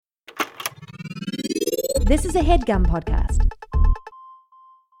This is a HeadGum podcast.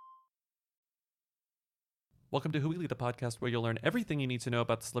 Welcome to Who Weekly, the podcast where you'll learn everything you need to know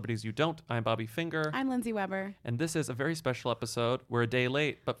about the celebrities you don't. I'm Bobby Finger. I'm Lindsay Weber. And this is a very special episode. We're a day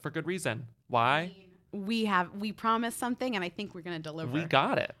late, but for good reason. Why? We promised something, and I think we're going to deliver. We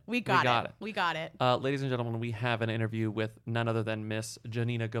got it. We got it. Ladies and gentlemen, we have an interview with none other than Miss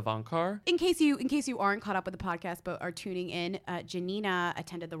Janina Gavankar. In case you aren't caught up with the podcast but are tuning in, Janina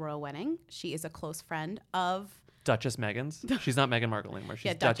attended the royal wedding. She is a close friend of Duchess Meghan's. She's not Meghan Markle anymore.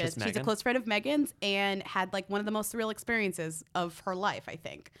 She's Duchess Meghan. She's a close friend of Meghan's and had like one of the most surreal experiences of her life, I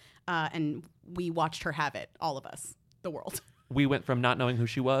think. And we watched her have it, all of us, the world. We went from not knowing who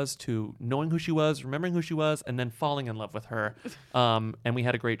she was to knowing who she was, remembering who she was, and then falling in love with her. And we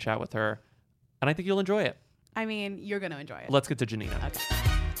had a great chat with her. And I think you'll enjoy it. I mean, you're going to enjoy it. Let's get to Janina. Okay.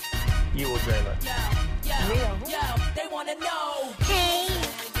 You will dream it. They want to know. Hey,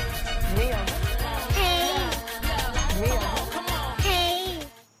 Mia. hey, Mia. hey.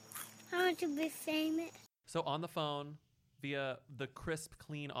 I want to be famous. So on the phone, via the crisp,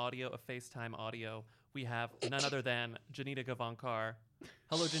 clean audio of FaceTime audio, we have none other than Janina Gavankar.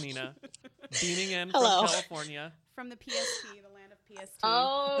 Hello, Janina. Beaming in Hello. from California. From the PST, the land of PST.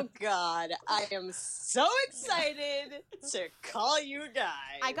 Oh God, I am so excited to call you guys.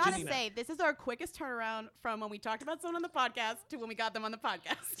 I gotta Janina. say, this is our quickest turnaround from when we talked about someone on the podcast to when we got them on the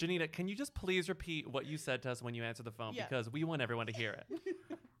podcast. Janina, can you just please repeat what you said to us when you answered the phone? Yeah. Because we want everyone to hear it.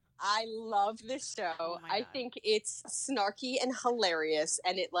 I love this show. Oh my I God. think it's snarky and hilarious,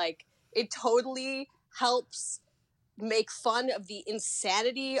 and it totally helps make fun of the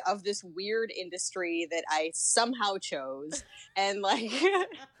insanity of this weird industry that I somehow chose, and like,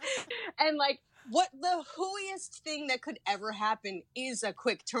 and like. What the hooiest thing that could ever happen is a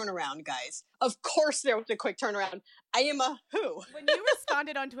quick turnaround, guys. Of course there was a quick turnaround. I am a who. When you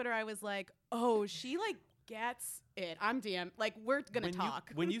responded on Twitter, I was like, oh, she like gets it. I'm DM. Like, we're gonna When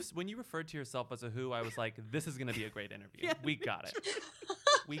talk. when you referred to yourself as a who, I was like, this is going to be a great interview. Yeah. We got it.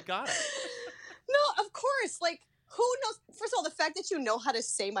 We got it. No, of course. Like, who knows? First of all, the fact that you know how to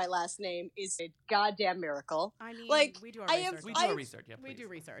say my last name is a goddamn miracle. I mean, like, we do our I research. have- We do I- our research. Yeah, We please. do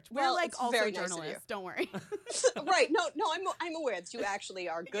research. Well, We're like it's also very nice of journalists. Don't worry. Right? No, I'm aware that you actually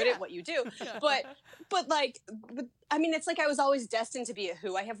are good Yeah. at what you do. But I mean, it's like I was always destined to be a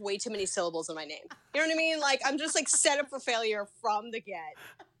who. I have way too many syllables in my name. You know what I mean? Like, I'm just like set up for failure from the get.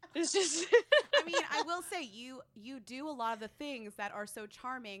 It's just. I mean, I will say you do a lot of the things that are so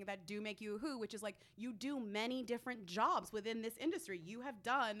charming that do make you a who, which is like you do many different jobs within this industry. You have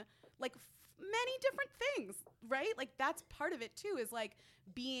done like many different things, right? Like that's part of it too. Is like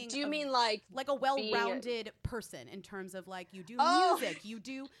being. Do you mean like? like a well-rounded person in terms of like you do Oh. music, you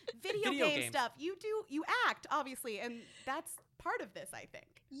do video Video game games. stuff, you act obviously, and that's part of this, I think.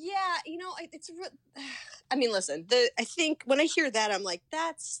 Yeah, you know, I mean, listen. I think when I hear that, I'm like,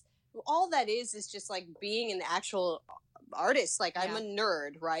 that's all that is just like being an actual artist. Like, I'm Yeah. a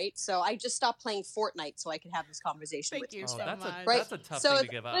nerd, right? So I just stopped playing Fortnite so I could have this conversation Thank with you you. Oh, so that's much. a Right? that's a tough So thing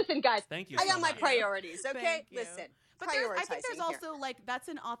to give up. listen, guys, Thank you. I so got my much. priorities. Okay, Thank you. listen. But I think there's Prioritizing here. also like that's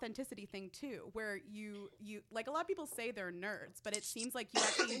an authenticity thing too, where you like a lot of people say they're nerds, but it seems like you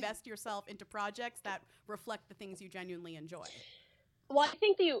actually invest yourself into projects that reflect the things you genuinely enjoy. Well, I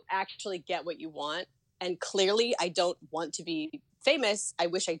think that you actually get what you want, and clearly, I don't want to be famous. I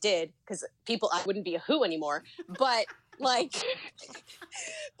wish I did, because I wouldn't be a who anymore. But like,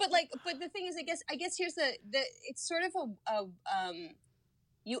 but the thing is, I guess here's the it's sort of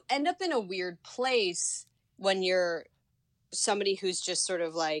you end up in a weird place when you're somebody who's just sort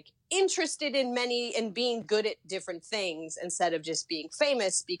of like interested in many and being good at different things instead of just being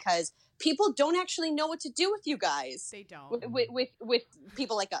famous, because people don't actually know what to do with you guys. They don't. With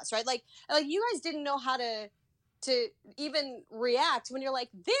people like us, right? Like you guys didn't know how to even react when you're like,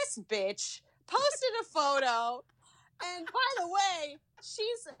 this bitch posted a photo, and by the way,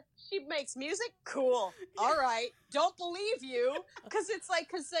 she makes music. Cool. All right. Don't believe you, because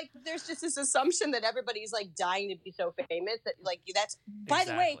there's just this assumption that everybody's like dying to be so famous that like that's. By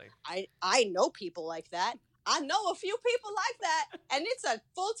the way, I know people like that. I know a few people like that, and it's a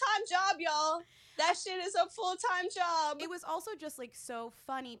full-time job, y'all. That shit is a full-time job. It was also just like so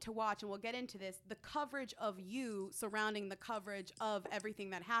funny to watch, and we'll get into this, the coverage of you surrounding the coverage of everything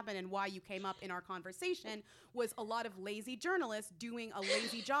that happened and why you came up in our conversation was a lot of lazy journalists doing a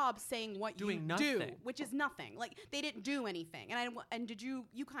lazy job saying what Doing you nothing. do, which is nothing. Like they didn't do anything. And did you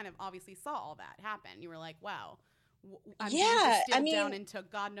kind of obviously saw all that happen. You were like, wow. Yeah, distilled I mean- down into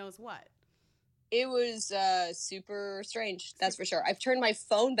God knows what. It was super strange, that's for sure. I've turned my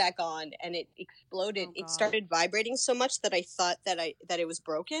phone back on and it exploded. Oh, It God. started vibrating so much that I thought that it was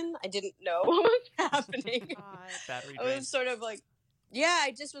broken. I didn't know what was happening. God. Battery I drain. was sort of like, yeah,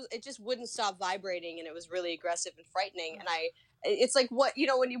 it just wouldn't stop vibrating, and it was really aggressive and frightening. And it's like what,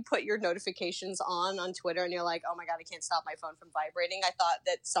 when you put your notifications on Twitter and you're like, oh my God, I can't stop my phone from vibrating. I thought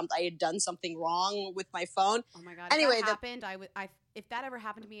that I had done something wrong with my phone. Oh my God. Anyway, if that happened, if that ever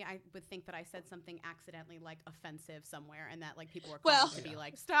happened to me, I would think that I said something accidentally like offensive somewhere, and that like people were calling to be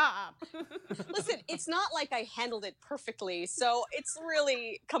like, stop. Listen, it's not like I handled it perfectly, so it's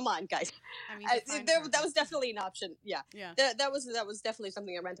really, come on, guys. I mean, That was definitely an option. Yeah, Yeah. That was definitely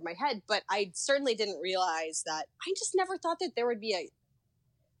something that ran through my head, but I certainly didn't realize that. I just never thought that there would be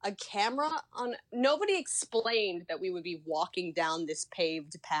a camera on. Nobody explained that we would be walking down this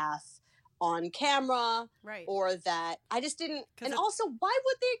paved path on camera, Right. or that I just didn't. 'Cause And it- also, why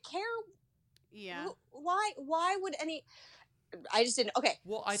would they care? Yeah. Why would any? I just didn't. Okay,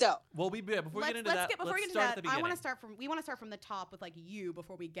 Well, before we get into Let's that, get before we let's get into start that. at the I want beginning. to start from the top with like you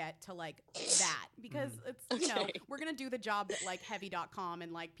before we get to like that, because it's Okay. we're gonna do the job that like heavy.com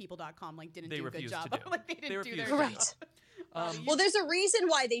and like people.com like didn't They do a good refused job. to do. Like they They didn't do their refused job. to do. Well, there's a reason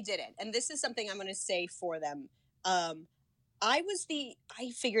why they did it, and this is something I'm going to say for them. I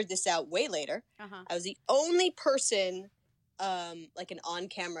figured this out way later. Uh-huh. I was the only person, like an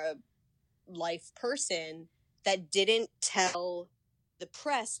on-camera life person, that didn't tell the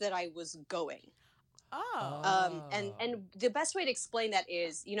press that I was going. Oh. And the best way to explain that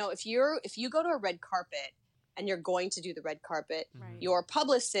is, if you go to a red carpet and you're going to do the red carpet, Right. your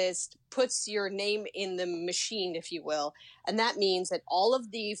publicist puts your name in the machine, if you will, and that means that all of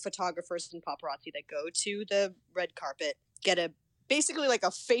the photographers and paparazzi that go to the red carpet get basically like a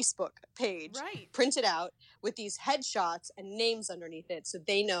Facebook page Right. printed out with these headshots and names underneath it, so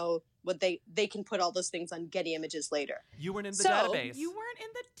they know what they can put all those things on Getty Images later. You weren't in the So, database. You weren't in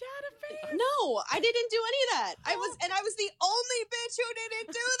the database. No, I didn't do any of that. I was the only bitch who didn't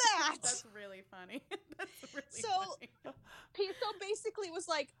do that. That's really funny. That's really So- funny. So basically it was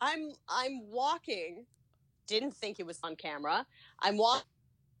like I'm walking, didn't think it was on camera. I'm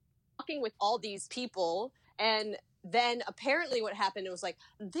walking with all these people, and then apparently what happened, it was like,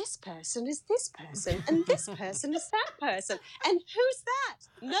 this person is this person and this person is that person, and who's that?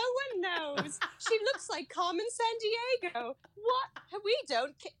 No one knows. She looks like Carmen Sandiego. What? We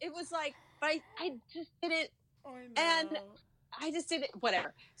don't it was like, but I just didn't, and I just didn't,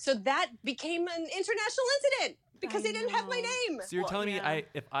 whatever. So that became an international incident because I they didn't have my know. name. So you're telling yeah. me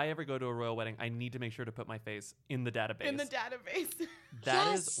if I ever go to a royal wedding, I need to make sure to put my face in the database. In the database.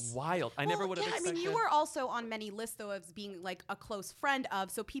 That is Yes. wild. I never would have I expected. mean, you were also on many lists though as being like a close friend of,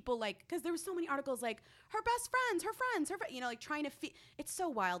 so people like, because there were so many articles like her best friends, like trying to it's so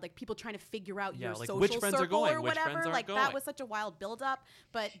wild, like people trying to figure out Yeah, your like, social which friends are circle going, or which friends whatever. aren't Like going. that was such a wild buildup,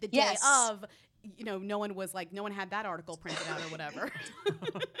 but the day Yes. of, no one had that article printed out or whatever.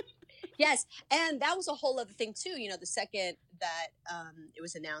 Yes, and that was a whole other thing too. The second that it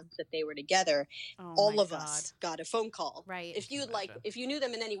was announced that they were together, Oh all my of God. us got a phone call. Right. If you Imagine. if you knew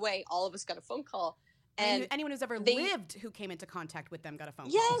them in any way, all of us got a phone call. And And anyone who's ever they- lived who came into contact with them got a phone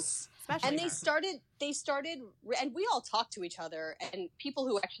call. yes, Especially and her. they started, and we all talked to each other, and people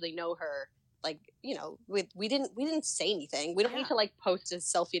who actually know her, like, we didn't say anything. We don't Yeah. need to like post a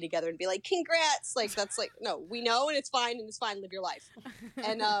selfie together and be like, congrats. Like, that's like, no, we know, and it's fine, live your life.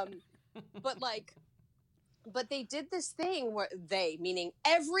 And but they did this thing where they, meaning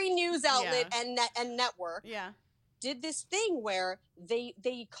every news outlet and network, Yeah. did this thing where they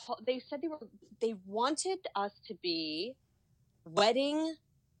said they wanted us to be wedding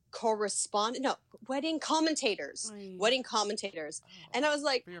commentators. Oy. Wedding commentators. And I was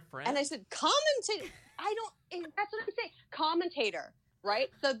like, For your friend? and I said, commentator. That's what I say. Commentator. Right?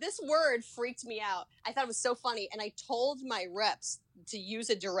 So this word freaked me out. I thought it was so funny. And I told my reps to use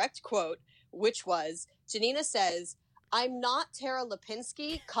a direct quote, which was, Janina says, I'm not Tara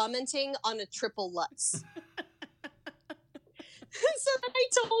Lipinski commenting on a triple Lutz. So then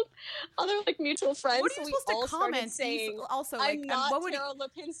I told other like mutual friends. What are you we supposed to all started comment? saying, Also, like, I'm and not what would Tara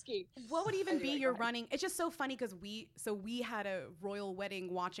Lipinski. what would even be Anyway, your go ahead. running? It's just so funny because we had a royal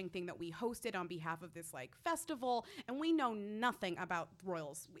wedding watching thing that we hosted on behalf of this like festival, and we know nothing about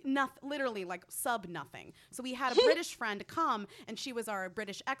royals, literally like sub nothing. So we had a British friend come, and she was our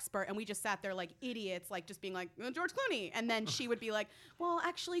British expert, and we just sat there like idiots, like just being like George Clooney, and then she would be like, well,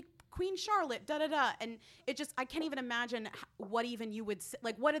 actually, Queen Charlotte, da da da, and it just, I can't even imagine what even you would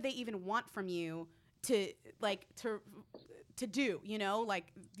like. What do they even want from you to do? Like,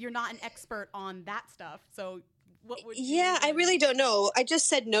 you're not an expert on that stuff, so what would Yeah, I you really don't know. I just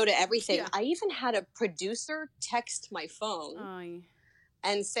said no to everything. Yeah. I even had a producer text my phone Oh,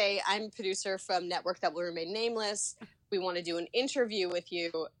 and say, I'm a producer from Network That Will Remain Nameless. We want to do an interview with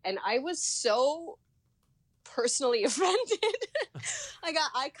you. And I was so personally offended.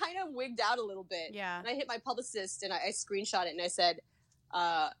 I kind of wigged out a little bit. yeah. And I hit my publicist and I screenshot it and I said,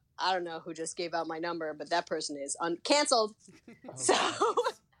 I don't know who just gave out my number, but that person is canceled. Oh, So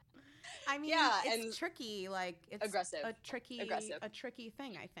I mean, Yeah, it's and tricky. Like, it's aggressive. a tricky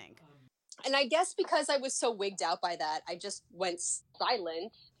thing, I think. And I guess because I was so wigged out by that, I just went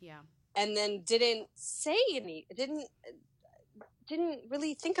silent Yeah. and then didn't say didn't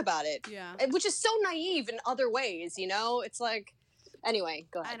really think about it. Yeah. Which is so naive in other ways, you know? It's like, anyway,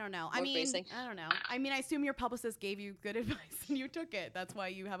 go ahead. I don't know. More phrasing. I don't know. I mean, I assume your publicist gave you good advice and you took it. That's why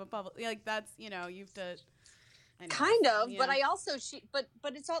you have a public. Like, that's, you have to. Anyway, Kind of, yeah. but I also but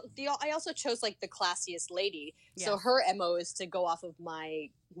it's all I also chose like the classiest lady. So Yes. her MO is to go off of my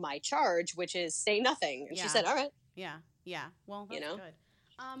charge, which is say nothing. And Yeah. she said, "All right." Yeah. Yeah. Well, that's You know?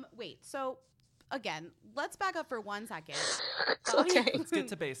 good. Wait. So, again, let's back up for 1 second. Okay. Let's get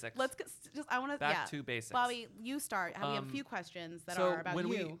to basics. Let's get, just. I want to. Back Yeah. to basics. Bobby, you start. We have a few questions that are about when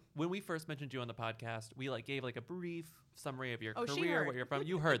you. we first mentioned you on the podcast, we gave a brief summary of your Oh, she career, heard. what you're from.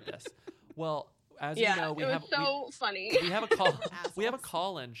 You heard this. Well, as Yeah, you know, we it was have so funny. we have a call we have a Assholes.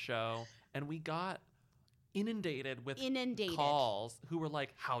 call-in show, and we got inundated with Inundated. calls who were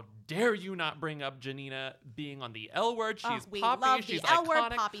like, "How dare you not bring up Janina being on the L Word? She's we Poppy. love She's the L Word.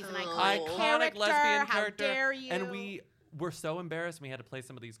 iconic, Poppy's an Oh. iconic, iconic character. lesbian How character." dare you? And we were so embarrassed we had to play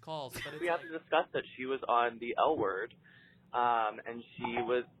some of these calls. But it's We have to discuss that she was on the L Word, and she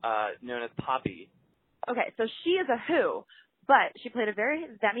was known as Poppy. Okay, so she is a Who, but she played a very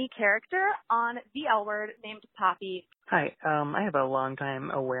Zemi character on the L Word named Poppy. Hi, I have a long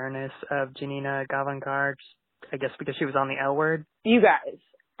time awareness of Janina Gavankar, I guess because she was on the L Word. You guys,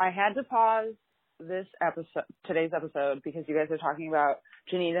 I had to pause today's episode, because you guys are talking about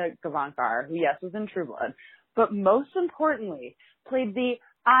Janina Gavankar, who, yes, was in True Blood, but most importantly, played the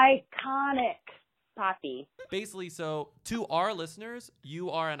iconic Poppy. basically, so to our listeners,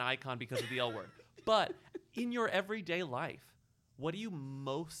 you are an icon because of the L Word. But in your everyday life, what do you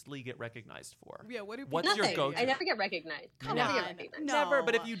mostly get recognized for? Yeah, what do What's Nothing. your go-to? I never get recognized. Come Never get on. recognized. No. Never,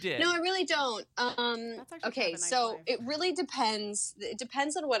 but if you did. No, I really don't. That's actually kind Okay, of a nice so life. it really depends. It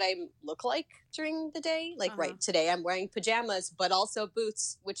depends on what I look like during the day. Like Uh-huh. right today, I'm wearing pajamas, but also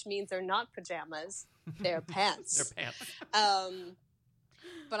boots, which means they're not pajamas; they're pants. Their pants.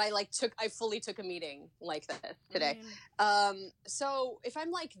 But I fully took a meeting like this today. I mean, So if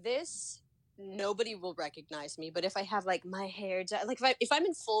I'm like this, nobody will recognize me. But if I have like my hair, if I'm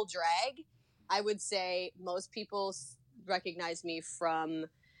in full drag, I would say most people recognize me from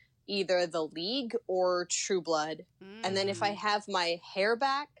either The League or True Blood. And then if I have my hair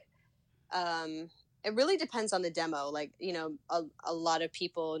back, it really depends on the demo. Like, a lot of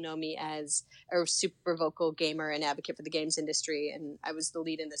people know me as a super vocal gamer and advocate for the games industry. And I was the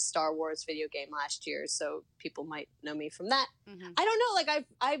lead in the Star Wars video game last year. So people might know me from that. Mhm. I don't know. Like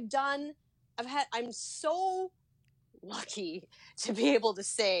I'm so lucky to be able to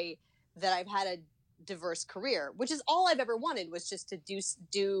say that I've had a diverse career, which is all I've ever wanted, was just to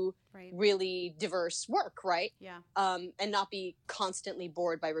do right. really diverse work, right? Yeah. And not be constantly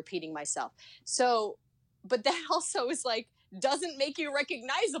bored by repeating myself. So, but that also is like, doesn't make you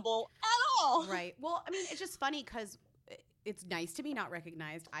recognizable at all. Right. Well, I mean, it's just funny because it's nice to be not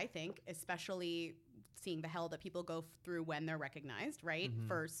recognized, I think, especially seeing the hell that people go through when they're recognized, right? Mhm.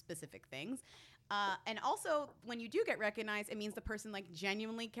 For specific things. And also, when you do get recognized, it means the person like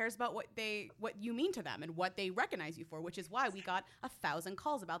genuinely cares about what you mean to them and what they recognize you for, which is why we got 1,000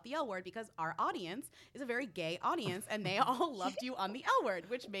 calls about the L Word, because our audience is a very gay audience and they all loved you on the L Word,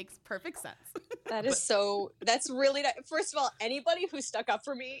 which makes perfect sense. That's really nice. First of all, anybody who stuck up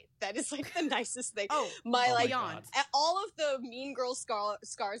for me, that is like the nicest thing. Oh, my beyond. all of the Mean Girl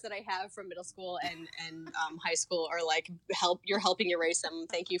scars that I have from middle school and high school are like, you're helping erase them.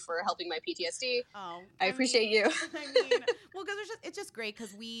 Thank you for helping my PTSD. Oh, I appreciate you. I mean, well, because it's just great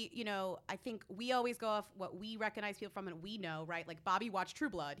because we, I think we always go off what we recognize people from and we know, right? Like Bobby watched True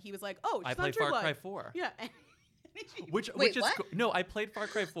Blood. He was like, oh, she's I on played True Far Blood. Cry 4. Yeah. Which Wait, is what? no, I played Far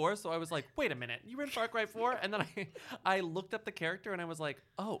Cry 4, so I was like, wait a minute, you were in Far Cry 4? And then I looked up the character and I was like,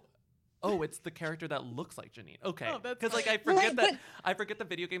 oh, it's the character that looks like Janine. Okay, Oh, that's because like funny. I forget that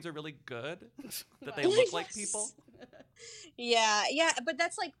video games are really good, that they Wow. look like people. Yeah, but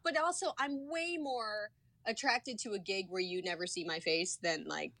that's like, but also I'm way more attracted to a gig where you never see my face than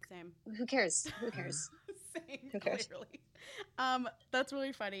like, Same. who cares? Who cares? Same. Who cares? Clearly. That's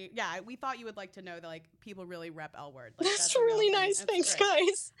really funny. Yeah, we thought you would like to know that like people really rep L Word. Like, That's a real really thing. nice. That's Thanks, great.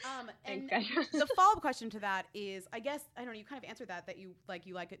 guys. And Thanks, guys. the follow-up question to that is, I guess, I don't know, you kind of answered that you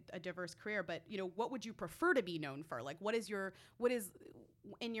like a diverse career, but you know, what would you prefer to be known for? Like, what is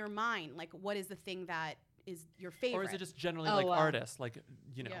in your mind? Like, what is the thing that is your favorite? Or is it just generally like artists, like,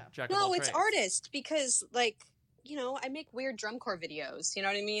 you know, jack of all No, it's trades? artist because like, you know, I make weird drum corps videos. You know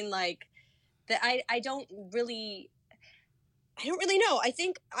what I mean? Like that I don't really know. I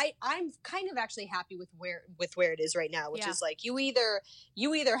think I'm kind of actually happy with where it is right now, which is like you either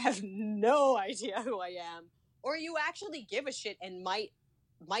have no idea who I am, or you actually give a shit and might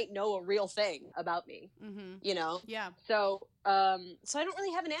know a real thing about me. You know? Yeah. So I don't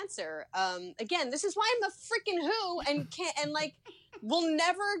really have an answer. Again, this is why I'm a freaking who and like will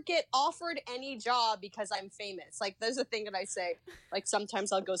never get offered any job because I'm famous. Like there's a thing that I say, like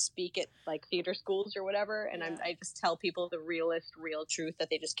sometimes I'll go speak at like theater schools or whatever, and I just tell people the real truth that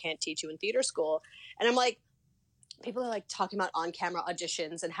they just can't teach you in theater school. And I'm like, people are like talking about on-camera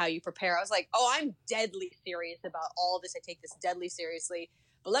auditions and how you prepare. I was like, oh, I'm deadly serious about all this. I take this deadly seriously.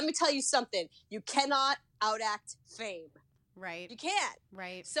 But let me tell you something. You cannot outact fame. Right. You can't.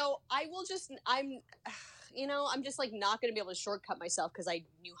 Right. So I will just, I'm just like not going to be able to shortcut myself because I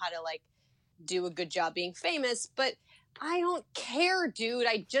knew how to like do a good job being famous. But I don't care, dude.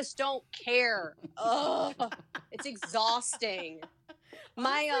 I just don't care. Ugh. It's exhausting.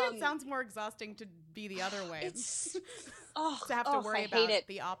 Honestly, it sounds more exhausting to be the other way. To have to worry about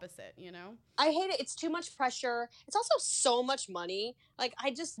the opposite, you know? I hate it. It's too much pressure. It's also so much money. Like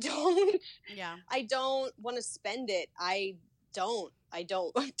I just don't. Yeah. I don't want to spend it. I don't. I'm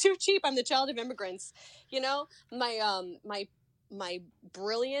too cheap. I'm the child of immigrants. You know, my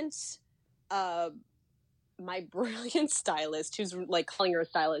brilliant stylist, who's like calling her a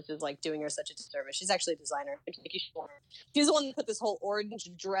stylist is like doing her such a disservice. She's actually a designer. She's the one that put this whole orange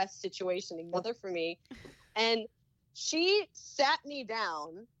dress situation together for me, and she sat me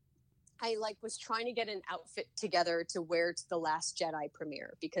down. I like was trying to get an outfit together to wear to the Last Jedi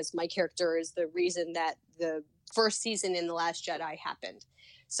premiere because my character is the reason that the first season in The Last Jedi happened.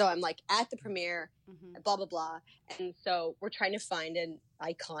 So I'm like at the premiere, blah, blah, blah. And so we're trying to find an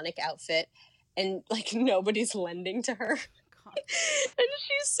iconic outfit and like nobody's lending to her. And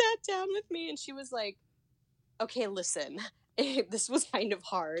she sat down with me and she was like, okay, listen, this was kind of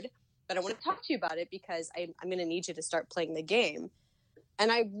hard, but I want to talk to you about it because I'm going to need you to start playing the game.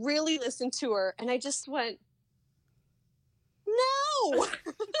 And I really listened to her and I just went, no.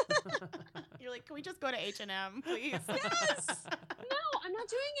 You're like, can we just go to H&M, please? Yes. No, I'm not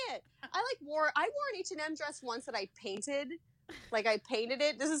doing it. I wore an H&M dress once that I painted. Like I painted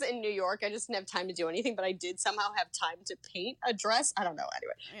it. This is in New York. I just didn't have time to do anything, but I did somehow have time to paint a dress. I don't know.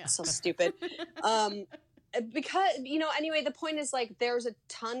 Anyway, so stupid. Because, you know, anyway, the point is like there's a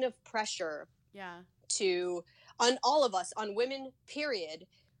ton of pressure on all of us, on women, period,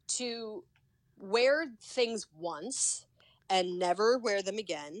 to wear things once and never wear them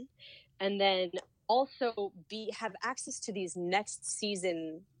again. And then also have access to these next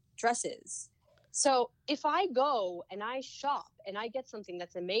season dresses. So if I go and I shop and I get something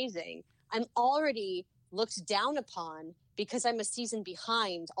that's amazing, I'm already looked down upon because I'm a season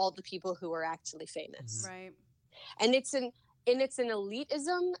behind all the people who are actually famous. Right. And it's an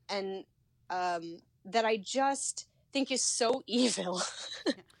elitism and that I just think is so evil.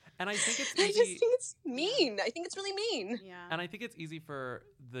 And I think it's I easy. just think it's mean. I think it's really mean. Yeah. And I think it's easy for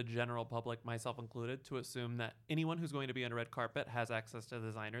the general public, myself included, to assume that anyone who's going to be on a red carpet has access to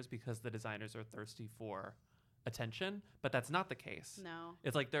designers because the designers are thirsty for attention, but that's not the case. No.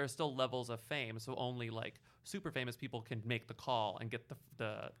 It's like there are still levels of fame, so only like super famous people can make the call and get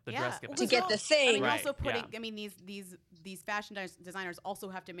the dress given to get the thing. I mean, right. also putting. I mean, these fashion designers also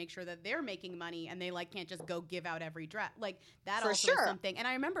have to make sure that they're making money and they like can't just go give out every dress. Like that For also sure. is something. And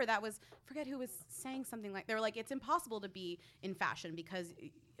I remember that was forget who was saying something like they were like it's impossible to be in fashion because.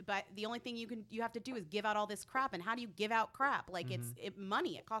 But the only thing you have to do is give out all this crap, and how do you give out crap? Like it's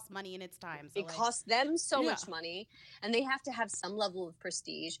money. It costs money and it's time. So It like, costs them so much money, and they have to have some level of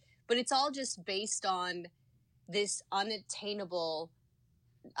prestige. But it's all just based on this unattainable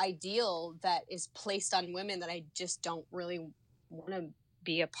ideal that is placed on women that I just don't really want to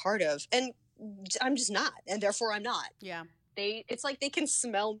be a part of, and I'm just not, and therefore I'm not. Yeah. It's like they can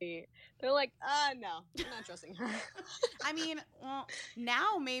smell me. They're like, no, I'm not dressing her. I mean, well,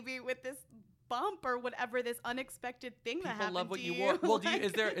 now maybe with this bump or whatever, this unexpected thing that People happened love what to you you. wore. Well, like,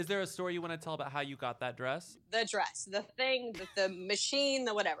 is there a story you want to tell about how you got that dress? The dress, the thing, the machine,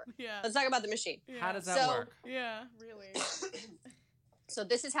 the whatever. Yeah. Let's talk about the machine. How does that work? Yeah, really. So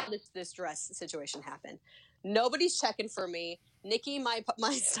this is how this dress situation happened. Nobody's checking for me. Nikki, my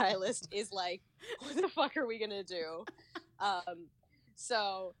stylist, is like, what the fuck are we gonna do?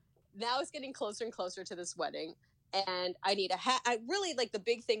 So now it's getting closer and closer to this wedding, and I need a hat. I really, like, the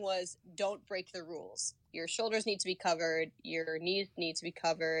big thing was, don't break the rules. Your shoulders need to be covered. Your knees need to be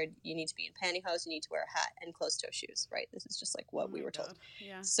covered. You need to be in pantyhose. You need to wear a hat and closed-toe shoes, right? This is just like what we were told.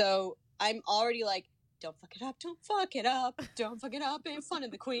 Yeah. So I'm already like, don't fuck it up, don't fuck it up, don't fuck it up, ain't fun of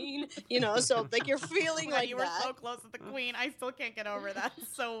the queen, you know, so like you're feeling like you that. were so close to the queen. I still can't get over that.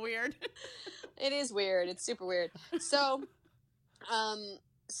 It's so weird. It is weird. It's super weird. So,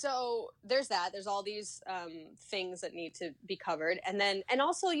 so there's that. There's all these things that need to be covered. And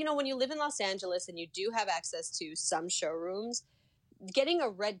also, you know, when you live in Los Angeles and you do have access to some showrooms, getting a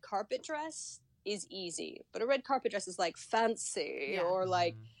red carpet dress is easy. But a red carpet dress is like fancy or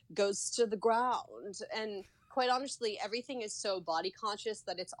like goes to the ground. And quite honestly, everything is so body conscious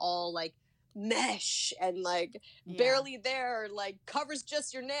that it's all like mesh and like barely there, like covers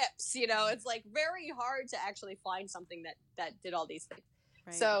just your nips, you know. It's like very hard to actually find something that did all these things.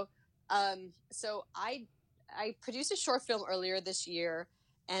 Right. So I produced a short film earlier this year,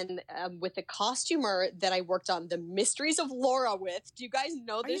 and with the costumer that I worked on The Mysteries of Laura with. Do you guys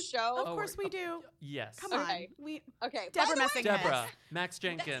know this show? Of course we do. Yes. Come on. Okay. Deborah Messing. Deborah, Max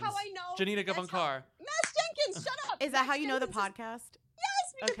Jenkins. That's how I know. Janina Gavankar. Max Jenkins, shut up. Is that how you know the podcast?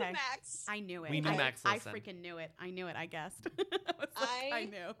 Yes, because of Max. I knew it. We knew Max. I freaking knew it. I knew it, I guessed. I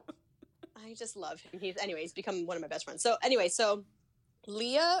knew. I just love him. He's become one of my best friends. So anyway,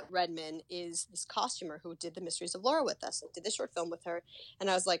 Leah Redman is this costumer who did The Mysteries of Laura with us. I did this short film with her, and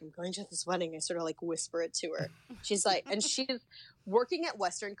I was like, I'm going to this wedding. I sort of like whisper it to her. She's like, and she's working at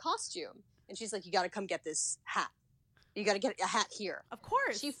Western Costume, and she's like, you got to come get this hat. You got to get a hat here. Of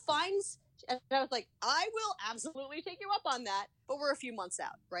course. She finds, and I was like, I will absolutely take you up on that, but we're a few months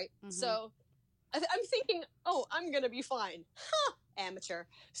out, right? Mm-hmm. So I'm thinking, oh, I'm going to be fine. Huh, amateur.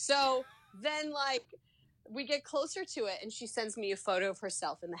 So then like, we get closer to it, and she sends me a photo of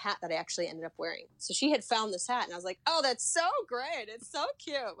herself in the hat that I actually ended up wearing. So she had found this hat, and I was like, oh, that's so great. It's so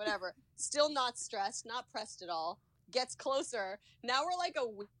cute. Whatever. Still not stressed, not pressed at all. Gets closer. Now we're like a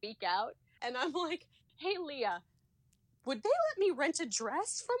week out, and I'm like, hey, Leah, would they let me rent a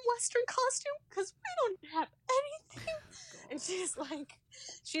dress from Western Costume? Because we don't have anything. And she's like,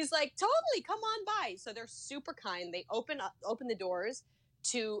 totally, come on by. So they're super kind. They open the doors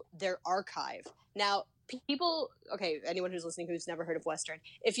to their archive. Now, anyone who's listening who's never heard of Western,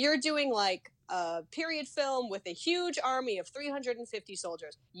 if you're doing like a period film with a huge army of 350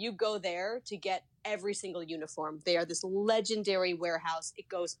 soldiers, you go there to get every single uniform. They are this legendary warehouse. It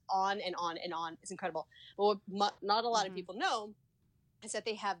goes on and on and on. It's incredible. But what not a lot of people know is that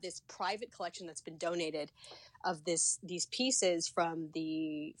they have this private collection that's been donated of these pieces from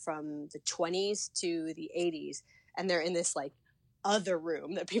the 20s to the 80s, and they're in this like other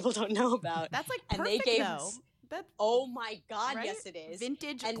room that people don't know about. That's like and perfect, they gave, though. Oh my God, right? yes it is.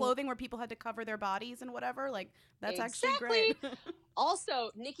 Vintage clothing where people had to cover their bodies and whatever. Like, that's actually exactly great.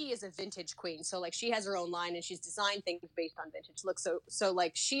 Also, Nikki is a vintage queen. So like she has her own line and she's designed things based on vintage looks. So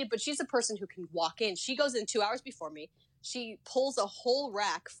like she's a person who can walk in. She goes in 2 hours before me. She pulls a whole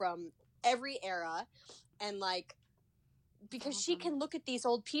rack from every era, and like, because she can look at these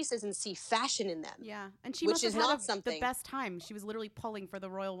old pieces and see fashion in them. Yeah, and she which must is have not had something. the best time. She was literally pulling for the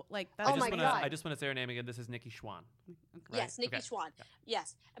royal, like, that's God! I just want to say her name again. This is Nikki Schwan. Okay. Right? Yes, Nikki Okay. Schwan. Yeah.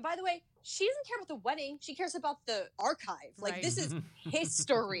 Yes. And by the way, she doesn't care about the wedding. She cares about the archive. Like, Right. this is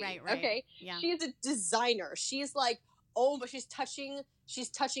history. Right. Okay? Yeah. She's a designer. She's like, oh, but she's touching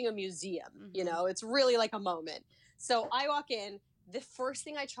a museum. You know, it's really like a moment. So I walk in. The first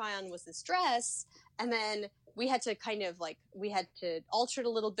thing I try on was this dress, and then we had to alter it a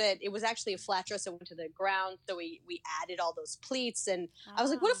little bit. It was actually a flat dress that went to the ground, so we added all those pleats, and I was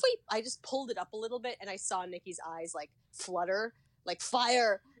like, what if I just pulled it up a little bit, and I saw Nikki's eyes like flutter, like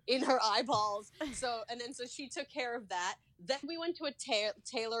fire in her eyeballs. So she took care of that. Then we went to a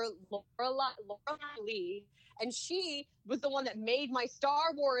tailor, Laura Lee, and she was the one that made my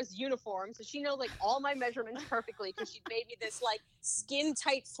Star Wars uniform. So she knows like all my measurements perfectly, because she made me this like skin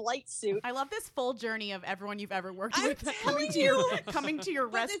tight flight suit. I love this full journey of everyone you've ever worked I'm with telling coming to your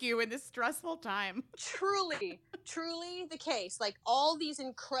rescue in this stressful time. Truly the case. Like all these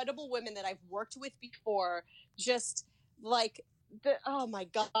incredible women that I've worked with before, just like oh my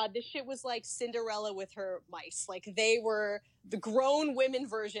God, this shit was like Cinderella with her mice. Like they were the grown women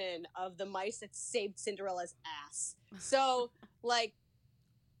version of the mice that saved Cinderella's ass. So like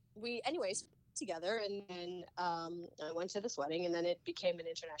anyways, together, and then I went to this wedding, and then it became an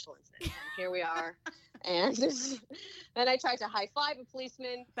international incident. And here we are. And then I tried to high five a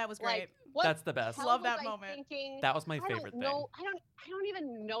policeman. That was great. Like, what That's the best. hell Love was that I moment. Thinking? That was my I favorite don't thing. know. I don't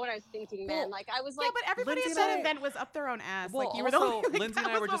even know what I was thinking, man. Like I was like, yeah, but everybody Lindsay at that and I- event was up their own ass. Well, like you were also, the only, like, Lindsay that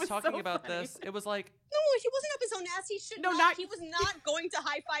and I was were what just was talking so about funny. this. It was like, no, he wasn't up his own ass. He should No, not. not- He was not going to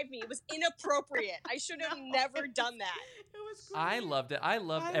high five me. It was inappropriate. I should have never done that. It was great. I loved it. I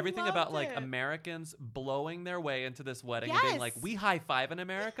loved I everything loved about like it. Americans blowing their way into this wedding and being like, Yes. we high five in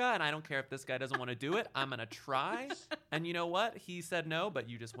America, and I don't care if this guy doesn't want to do it. I'm gonna try. And you know what? He said no, but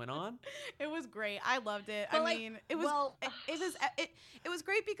you just went on. It was great. I loved it. But, I like, mean, it was well- it was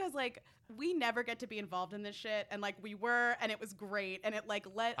great because like we never get to be involved in this shit, and like we were, and it was great, and it like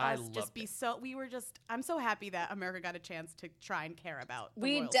let I us just loved be it. so. We were just. I'm so happy that America got a chance to try and care about. The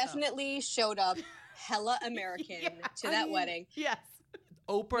We royal stuff. definitely showed up hella American Yeah, to I that mean, wedding. Yes.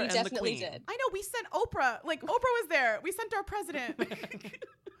 Oprah We and the definitely Queen. did. I know. We sent Oprah. Like Oprah was there. We sent our president.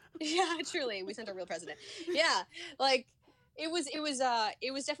 Yeah, truly, we sent a real president. Yeah, like it was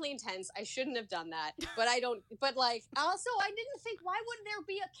definitely intense. I shouldn't have done that, but I don't. But like, also, I didn't think, why would there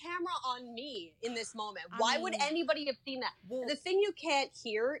be a camera on me in this moment? Why would mean, anybody have seen that? Well- The thing you can't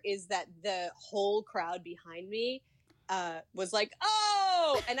hear is that the whole crowd behind me was like,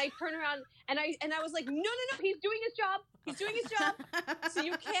 "Oh!" And I turned around and I was like, "No, he's doing his job. He's doing his job." So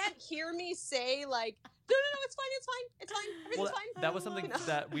you can't hear me say like, "No, it's fine. Everything's Well, fine." that was something You know?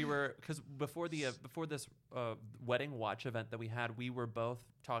 that we were, because before this wedding watch event that we had, we were both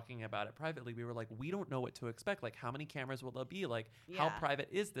talking about it privately. We were like, we don't know what to expect. Like, how many cameras will there be? Like, how Yeah. private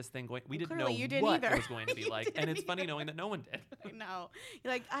is this thing going? We Well, didn't know clearly you didn't what either. it was going to be You like, and it's didn't funny either. knowing that no one did. I know.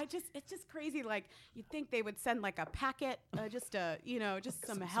 Like it's just crazy. Like you'd think they would send like a packet, just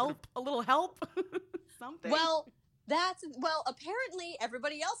some help, a little help, something. Well, apparently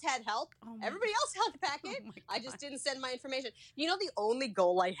everybody else had help. Oh my Everybody else had the packet. Oh my I God. just didn't send my information. You know, the only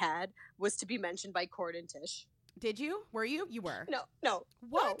goal I had was to be mentioned by Cord and Tish. Did you? Were you? You were. No.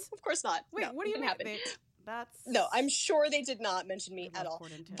 What? No, of course not. Wait, No, what do you didn't mean? happen. That's No, I'm sure they did not mention me I at love all.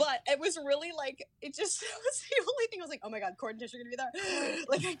 Cord and Tish. But it was really like, it just it was the only thing I was like, oh my God, Cord and Tish are going to be there.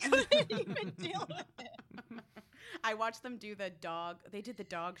 Like, I couldn't even deal with it. I watched them do the dog. They did the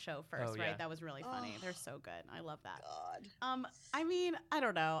dog show first, Oh, right? yeah. That was really funny. Oh. They're so good. I love that. God. I mean, I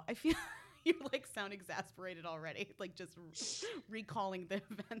don't know. I feel you like sound exasperated already, like just recalling the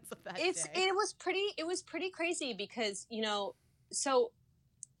events of that day. It was pretty crazy because, you know, so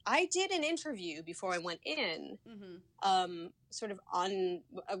I did an interview before I went in, Mm-hmm. sort of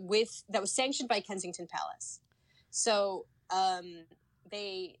that was sanctioned by Kensington Palace. So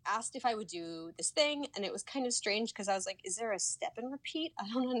they asked if I would do this thing, and it was kind of strange because I was like, is there a step and repeat? I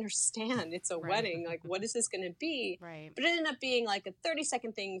don't understand. It's a Right. wedding. Like, what is this going to be? Right. But it ended up being like a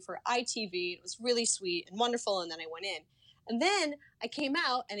 30-second thing for ITV. It was really sweet and wonderful, and then I went in. And then I came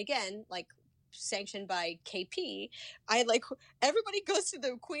out, and again, like, sanctioned by KP, everybody goes to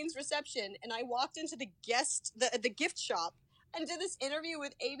the Queen's reception, and I walked into the gift shop and did this interview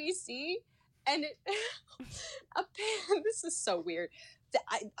with ABC, and this is so weird.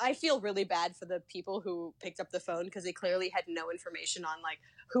 I feel really bad for the people who picked up the phone because they clearly had no information on like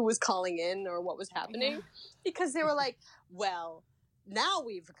who was calling in or what was happening, because they were like, well, now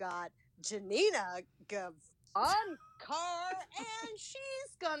we've got Janina Gavankar, and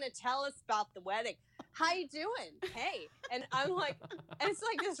she's gonna tell us about the wedding. How you doing? Hey. And I'm like, and it's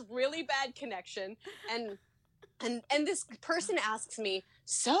like this really bad connection, and this person asks me,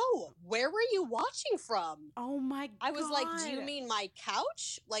 so where were you watching from? Oh my God. I was like, do you mean my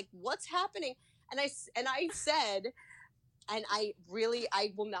couch? Like, what's happening? And I said, and I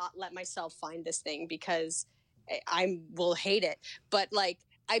will not let myself find this thing because I will hate it. But like,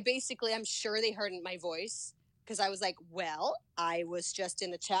 I'm sure they heard my voice, because I was like, well, I was just in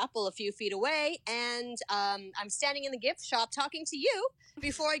the chapel a few feet away, and I'm standing in the gift shop talking to you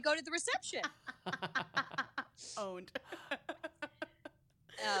before I go to the reception. Owned.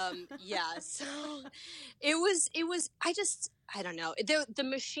 Yeah, so it was I don't know, the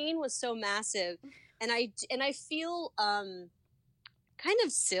machine was so massive, and I feel kind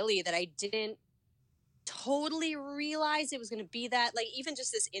of silly that I didn't totally realize it was going to be that. Like, even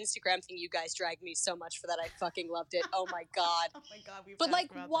just this Instagram thing, you guys dragged me so much for that. I fucking loved it. Oh my God. Oh my God. But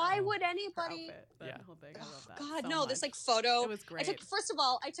like, why would anybody? That whole thing. I love that. God, so no, much. this like photo. It was great. First of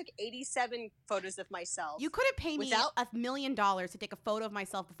all, I took 87 photos of myself. You couldn't pay me without $1 million to take a photo of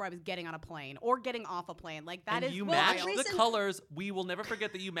myself before I was getting on a plane or getting off a plane. Like that And is you wild. matched the colors. We will never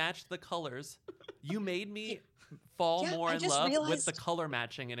forget that you matched the colors. You made me fall Yeah, more I in just love with realized- the color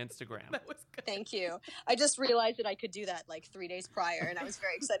matching in Instagram. That was good. Thank you. I just realized that I could do that like 3 days prior, and I was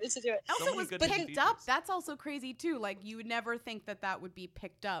very excited to do it. So Also, many was good picked features. up. That's also crazy too. Like you would never think that that would be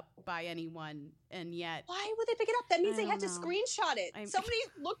picked up by anyone, and yet Why would they pick it up? That means I they had to don't know. screenshot it. Somebody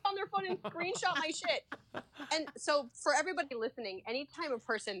looked on their phone and screenshot my shit. And so for everybody listening, anytime a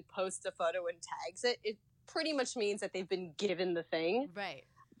person posts a photo and tags it, it pretty much means that they've been given the thing. right.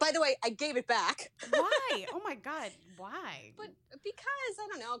 By the way, I gave it back. Why? Oh my god, why? But because I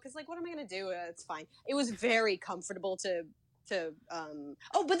don't know, because like, what am I gonna do? It's fine. It was very comfortable to.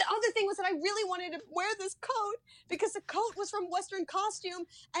 Oh, but the other thing was that I really wanted to wear this coat because the coat was from Western Costume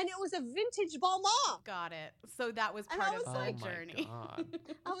and it was a vintage Balmain. Got it. So that was And part I of was the like- journey. God.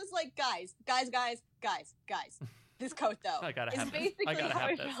 I was like, guys. This coat though I gotta is have this. basically I gotta how have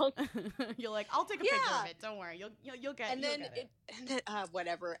I this. felt. You're like, I'll take a picture Yeah. of it. Don't worry. You'll get. And you'll then get it. and then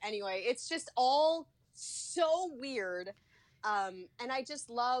whatever. Anyway, it's just all so weird. And I just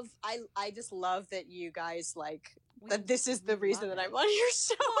love that you guys like that this is the reason love that it. I'm on your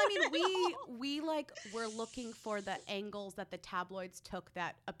show. Well, I mean, we like were looking for the angles that the tabloids took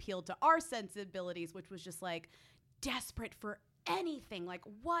that appealed to our sensibilities, which was just like desperate for anything. Like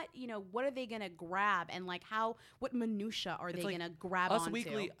what are they gonna grab, and like what minutia are they like gonna grab Us onto?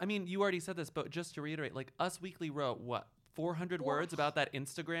 Weekly, I mean, you already said this, but just to reiterate, like Us Weekly wrote what? 400 words about that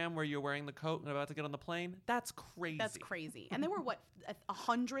Instagram where you're wearing the coat and about to get on the plane? That's crazy. That's crazy. And there were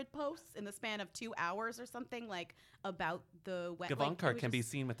 100 posts in the span of 2 hours or something like about the wet. Gavankar can be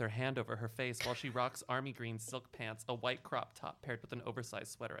seen with her hand over her face while she rocks army green silk pants, a white crop top paired with an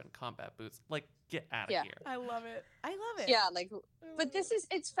oversized sweater and combat boots. Like, get out of Yeah. here. I love it. Yeah, like, but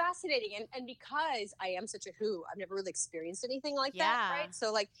it's fascinating, and because I am such a who, I've never really experienced anything like that, Yeah. right?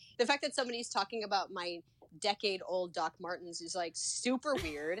 So like the fact that somebody's talking about my decade-old Doc Martens is like super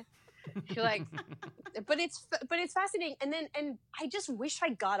weird. You're like, but it's fascinating, and I just wish I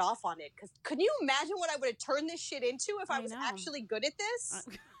got off on it, because could you imagine what I would have turned this shit into if I was know. actually good at this?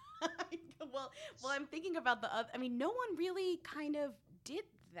 well, I'm thinking about the other. I mean, no one really kind of did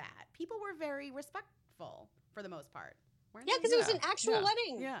that. People were very respectful for the most part. weren't Yeah, they? because it was an actual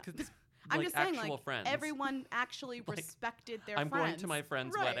wedding. Yeah. 'Cause, I'm like, just saying, actual like friends. everyone actually Like, respected their I'm friends. going to my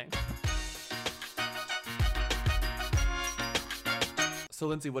friend's Right. wedding. So,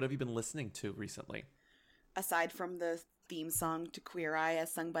 Lindsay, what have you been listening to recently? Aside from the theme song to Queer Eye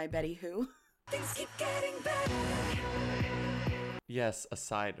as sung by Betty Who. Things keep getting better. Yes,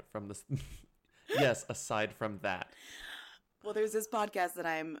 aside from this. Yes, aside from that. Well, there's this podcast that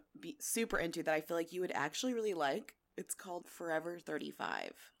I'm super into that I feel like you would actually really like. It's called Forever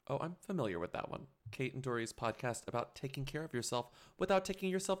 35. Oh, I'm familiar with that one. Kate and Dory's podcast about taking care of yourself without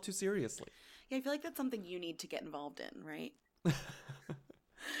taking yourself too seriously. Yeah, I feel like that's something you need to get involved in, right?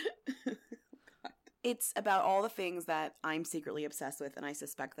 It's about all the things that I'm secretly obsessed with, and I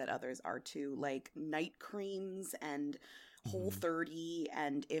suspect that others are too, like night creams and Whole30,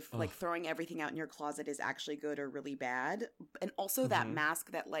 and if like Ugh. throwing everything out in your closet is actually good or really bad, and also that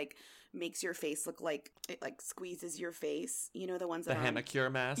mask that like makes your face look like it like squeezes your face. You know, the ones The that are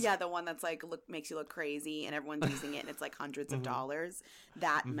Hamacure mask? Yeah, the one that's like makes you look crazy, and everyone's using it, and it's like hundreds of dollars.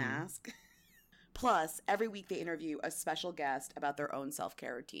 That mask. Plus, every week they interview a special guest about their own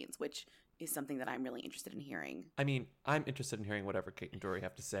self-care routines, which is something that I'm really interested in hearing. I mean, I'm interested in hearing whatever Kate and Dory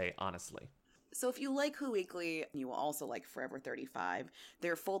have to say, honestly. So if you like Who Weekly, you will also like Forever 35.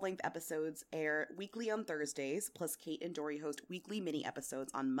 Their full-length episodes air weekly on Thursdays, plus Kate and Dory host weekly mini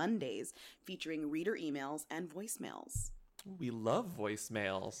episodes on Mondays featuring reader emails and voicemails. We love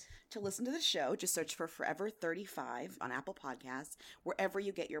voicemails. To listen to the show, just search for Forever 35 on Apple Podcasts, wherever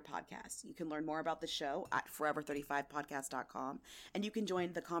you get your podcasts. You can learn more about the show at forever35podcast.com, and you can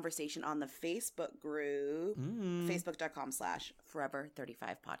join the conversation on the Facebook group,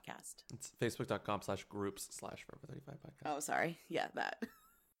 facebook.com/forever35podcast. It's facebook.com/groups/forever35podcast. Oh, sorry. Yeah, that.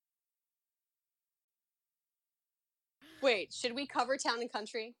 Wait, should we cover Town and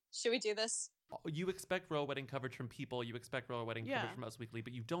Country? Should we do this? You expect royal wedding coverage from People, you expect royal wedding Yeah. coverage from Us Weekly,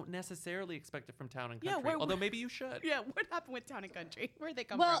 but you don't necessarily expect it from Town and Yeah, Country, where- although maybe you should. Yeah, what happened with Town and Country? Where'd they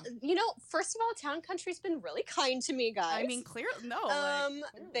come Well, from? you know, first of all, Town and Country's been really kind to me, guys. I mean, clearly, no.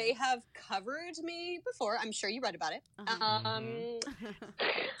 They have covered me before. I'm sure you read about it. I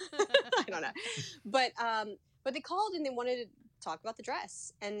don't know, but they called and they wanted to talk about the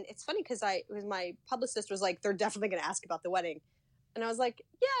dress, and it's funny because my publicist was like, they're definitely going to ask about the wedding, and I was like,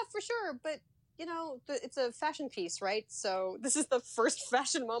 yeah, for sure, but you know, it's a fashion piece, right? So this is the first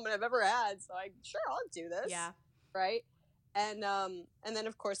fashion moment I've ever had, so I'll do this. Yeah. Right. And then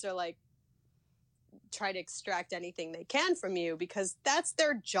of course they're like, try to extract anything they can from you because that's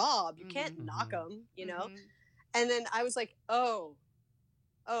their job. You can't knock them, you know? And then I was like, low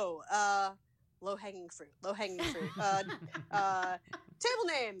hanging fruit. Table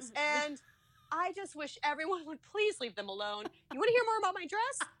names. And I just wish everyone would please leave them alone. You want to hear more about my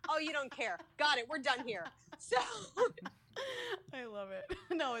dress? Oh, you don't care. Got it. We're done here. So I love it.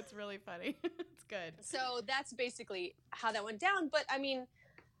 No, it's really funny. It's good. So that's basically how that went down. But I mean,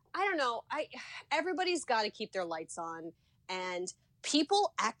 I don't know. Everybody's got to keep their lights on, and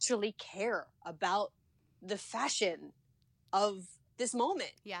people actually care about the fashion of this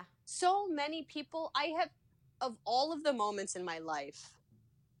moment. Yeah. So many people, of all of the moments in my life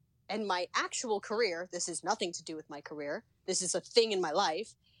and my actual career, this has nothing to do with my career. This is a thing in my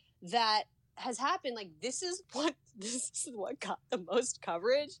life that has happened. Like, this is what got the most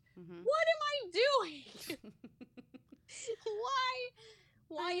coverage. Mm-hmm. What am I doing?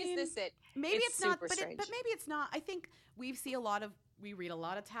 Why is this it? Maybe it's not, but strange. maybe it's not. I think we read a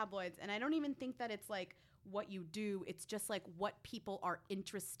lot of tabloids, and I don't even think that it's like what you do. It's just like what people are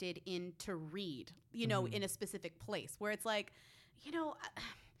interested in to read, you know, in a specific place where it's like, you know,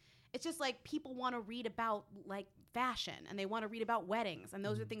 it's just like people want to read about like fashion, and they want to read about weddings, and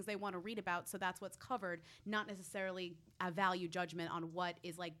those are things they want to read about. So that's what's covered, not necessarily a value judgment on what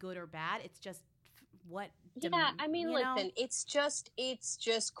is like good or bad. It's just what. I mean, listen, it's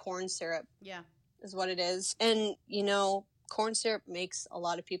just corn syrup. Yeah. Is what it is. And, you know, corn syrup makes a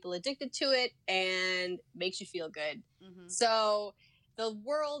lot of people addicted to it and makes you feel good. Mm-hmm. So the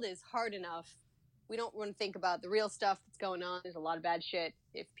world is hard enough. We don't want to think about the real stuff that's going on. There's a lot of bad shit.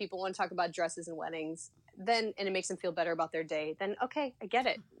 If people want to talk about dresses and weddings, and it makes them feel better about their day, then okay, I get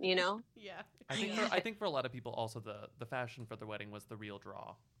it, you know? Yeah. I think for a lot of people also the fashion for the wedding was the real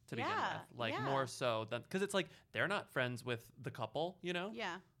draw to begin with. Like more so than, because it's like they're not friends with the couple, you know?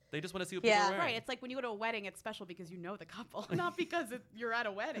 Yeah. They just want to see what people are wearing. Right. It's like when you go to a wedding, it's special because you know the couple, not because you're at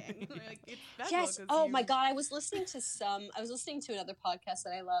a wedding. Like, it's special. Yes. Oh my God. I was listening to another podcast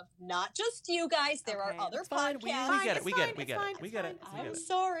that I love. Not just you guys. There are other podcasts. We get it. We get it. I'm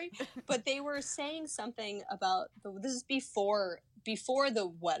sorry. But they were saying something about this is before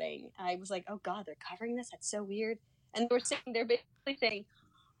the wedding. I was like, oh God, they're covering this? That's so weird. And they're basically saying,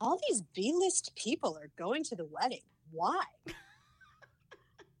 all these B-list people are going to the wedding. Why?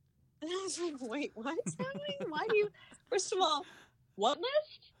 And I was like, wait, what's happening? Why do you, first of all, what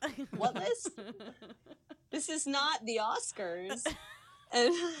list? What list? This is not the Oscars.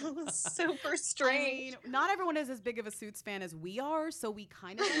 And it was super strange. I mean, not everyone is as big of a Suits fan as we are, so we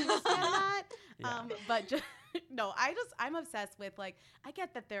kind of understand that. Yeah. But just, I'm obsessed with, like, I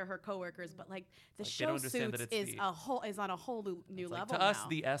get that they're her coworkers, but like the show Suits is on a whole new level. To us,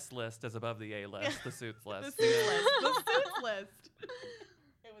 the S list is above the A list, the Suits list. The Suits list.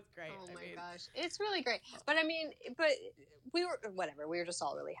 It was great. Oh my gosh, it's really great. But I mean, we were just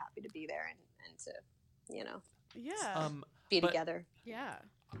all really happy to be there and to, you know, be together. Yeah.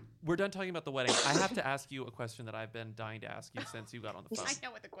 We're done talking about the wedding. I have to ask you a question that I've been dying to ask you since you got on the phone. I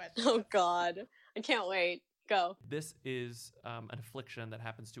know what the question is. Oh God, I can't wait. Go. This is an affliction that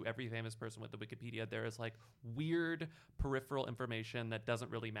happens to every famous person with the Wikipedia. There is like weird peripheral information that doesn't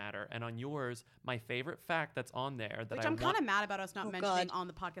really matter. And on yours, my favorite fact that's on there that which I'm kind of mad about us not mentioning on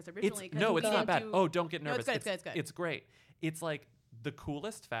the podcast originally. It's not bad. Oh, don't get nervous. No, it's good. It's great. It's like the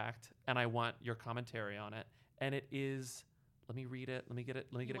coolest fact, and I want your commentary on it. And it is. Let me read it. Let me get it.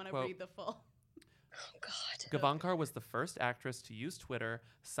 Let me get a quote. You want to read the full? Oh God. Gavankar was the first actress to use Twitter,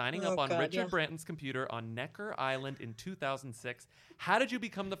 signing up on Richard Branton's computer on Necker Island in 2006. How did you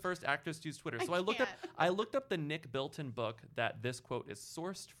become the first actress to use Twitter? So I looked up the Nick Bilton book that this quote is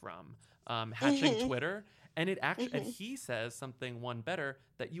sourced from, Hatching Twitter, and it actually and he says something one better,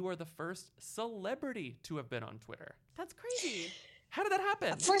 that you are the first celebrity to have been on Twitter. That's crazy. How did that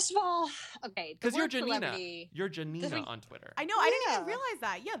happen? First of all, okay, because you're Janina. You're Janina on Twitter. I know. I didn't even realize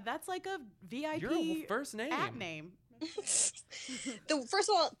that. Yeah, that's like a VIP your first name. At name. First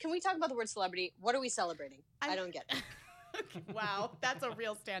of all, can we talk about the word celebrity? What are we celebrating? I don't get it. Wow, that's a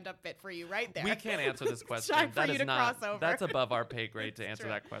real stand-up bit for you right there. We can't answer this question. Time for you to cross over. That's above our pay grade to answer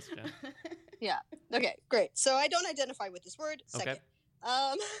that question. Yeah. Okay. Great. So I don't identify with this word. Second.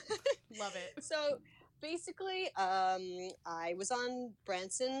 Okay. Love it. So. Basically, I was on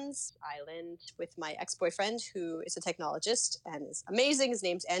Branson's Island with my ex-boyfriend, who is a technologist and is amazing. His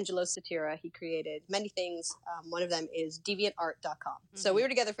name's Angelo Satira. He created many things. One of them is DeviantArt.com. Mm-hmm. So we were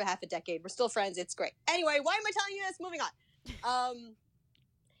together for half a decade. We're still friends. It's great. Anyway, why am I telling you this? Moving on.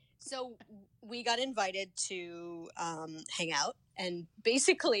 So we got invited to hang out. And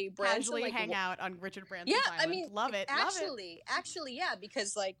basically, Branson casually hang out on Richard Branson's Island. I mean, love it. Actually, yeah,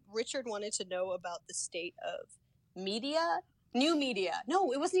 because like Richard wanted to know about the state of media New media.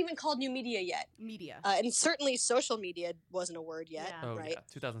 No, it wasn't even called new media yet. Media. And certainly social media wasn't a word yet, Oh right? yeah,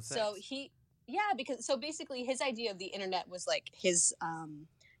 2006. So because basically his idea of the internet was like his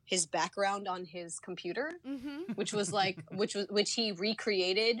background on his computer, which was like which he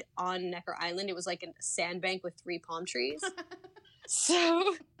recreated on Necker Island. It was like a sandbank with 3 palm trees.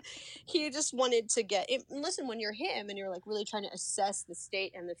 So he just wanted to get it. Listen, when you're him and you're like really trying to assess the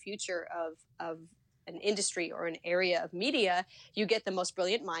state and the future of an industry or an area of media, you get the most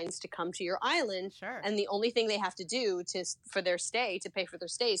brilliant minds to come to your island. Sure. And the only thing they have to do to pay for their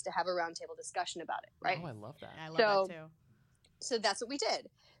stay is to have a roundtable discussion about it, right? Oh, I love that. I love that too. So that's what we did.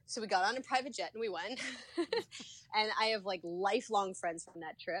 So we got on a private jet and we went. And I have like lifelong friends from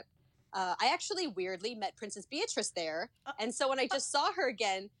that trip. I actually weirdly met Princess Beatrice there. And so when I just saw her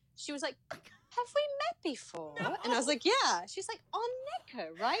again, she was like, have we met before? No. And I was like, yeah. She's like, on Necker,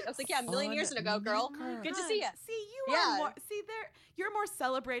 right? I was like, yeah, a million years ago, girl. Necker. Good to see you. See, you are more. See, you're more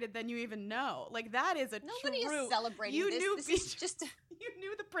celebrated than you even know. Like that is a Nobody true. is celebrating You this. knew This is just. You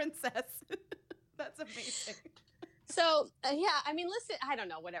knew the princess. That's amazing. So yeah, I mean, listen, I don't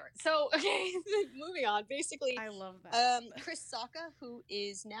know, whatever. So okay, moving on. Basically, I love that. Chris Sacca, who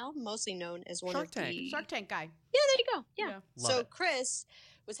is now mostly known as one Shark of Tank. the Shark Tank guy. Yeah, there you go. Yeah. Love So it. Chris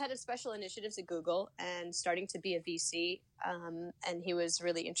was head of special initiatives at Google and starting to be a VC. And he was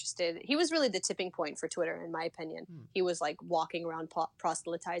really interested. He was really the tipping point for Twitter, in my opinion. He was like walking around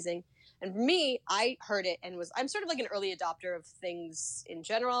proselytizing. And for me, I heard it and I'm sort of like an early adopter of things in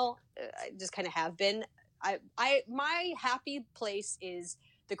general. I just kind of have been. My happy place is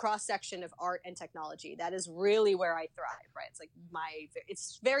the cross section of art and technology. That is really where I thrive, right? It's like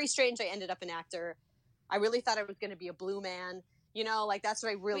it's very strange. I ended up an actor. I really thought I was going to be a blue man. You know, like that's what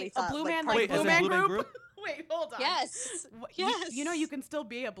I really thought. A blue like, man, part like of Blue the- Man Group? Wait, hold on. Yes. Yes. You know, you can still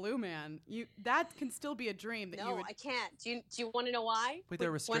be a blue man. That can still be a dream. That No, you would... I can't. Do you want to know why? Wait, there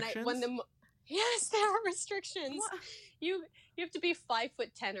are restrictions? Yes, there are restrictions. What? You have to be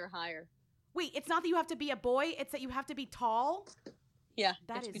 5'10" or higher. Wait, it's not that you have to be a boy. It's that you have to be tall. Yeah,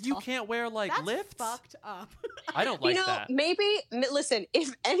 that is. You can't wear like that's lifts. Fucked up. I don't like that. Listen.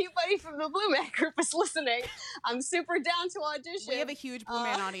 If anybody from the Blue Man Group is listening, I'm super down to audition. We have a huge Blue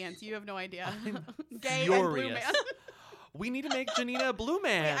Man audience. You have no idea. Gay furious. and Blue Man. We need to make Janina a blue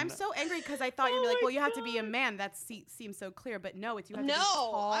man. Wait, I'm so angry because I thought you'd be like, well, you have to be a man. That seems so clear, but no, it's you have to be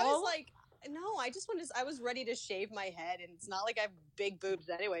tall. I was like. No, I was ready to shave my head, and it's not like I have big boobs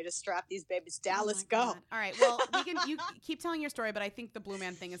anyway to strap these babies down. Let's go. God. All right, well, you keep telling your story, but I think the Blue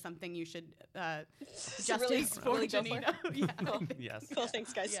Man thing is something you should justice for Janina. Yeah. Cool. Yes. Cool.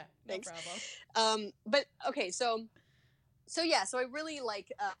 Thanks, guys. Yeah, thanks. No problem. But okay, so I really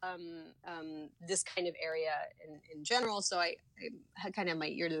like this kind of area in general. So I had kind of my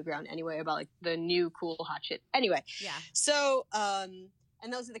ear to the ground anyway about like the new cool hot shit. Anyway. Yeah. So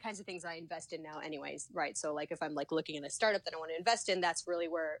and those are the kinds of things I invest in now anyways, right? So like if I'm like looking at a startup that I want to invest in, that's really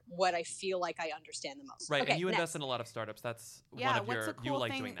what I feel like I understand the most. Right, Okay, and you next. invest in a lot of startups. That's Yeah, one of what's your a cool you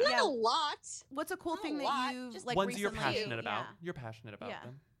like thing- doing that. Not a lot. What's a cool Not thing a that lot, you've just like Ones you're recently? passionate about. Yeah. You're passionate about Yeah.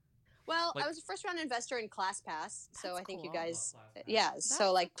 them. Well, Like- I was a first round investor in ClassPass, so That's I think you cool. guys, That's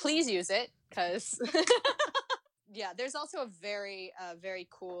so like please use it because yeah, there's also a very very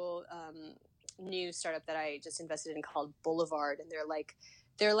cool new startup that I just invested in called Boulevard, and they're like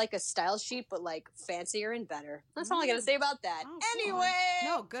a style sheet but like fancier and better. That's all I gotta say about that. Oh, cool. Anyway,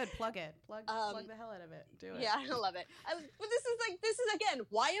 No, good. Plug it. Plug the hell out of it. Do it. yeah, I love it. But this is again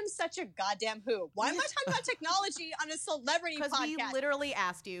why I'm such a goddamn who. Why am I talking about technology on a celebrity Because podcast? we literally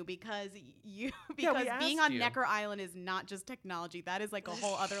asked you because we being asked on you. Necker Island is not just technology. That is like a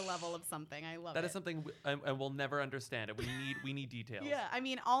whole other level of something. I love That it. is something and we'll never understand it. We need details. Yeah, I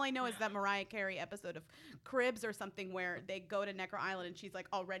mean, all I know is that Mariah Carey episode of Cribs or something where they go to Necker Island and she's like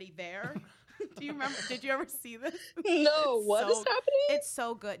already there. Do you remember? Did you ever see this? No, what is happening? It's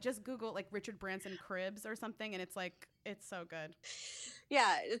so good. Just Google like Richard Branson Cribs or something, and it's so good.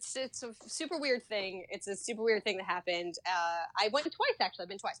 Yeah, it's a super weird thing. It's a super weird thing that happened. I went twice actually. I've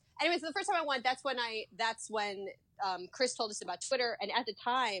been twice. Anyway, so the first time I went, that's when Chris told us about Twitter, and at the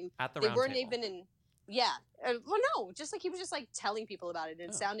time At the they round weren't table. even in. Yeah, well, no, just like he was just like telling people about it. And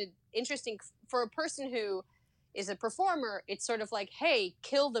it sounded interesting for a person who is a performer. It's sort of like, hey,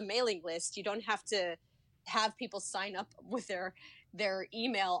 kill the mailing list. You don't have to have people sign up with their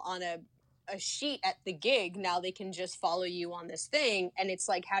email on a sheet at the gig. Now they can just follow you on this thing, and it's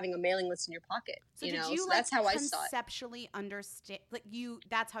like having a mailing list in your pocket. So you did know, you so like that's how I saw it. conceptually understand? Like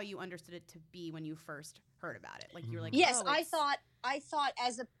that's how you understood it to be when you first heard about it. Like you were like, Yes, oh, I thought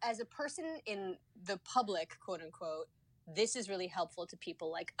as a person in the public, quote unquote, this is really helpful to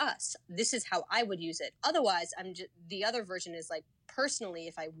people like us. This is how I would use it. Otherwise, the other version is like, personally,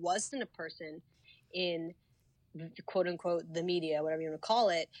 if I wasn't a person in quote unquote the media, whatever you want to call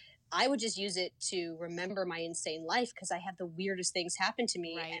it, I would just use it to remember my insane life because I have the weirdest things happen to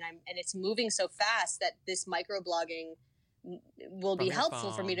me, and it's moving so fast that this microblogging will be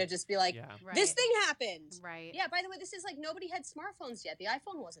helpful for me to just be like, this thing happened. Right. Yeah, by the way, this is like nobody had smartphones yet. The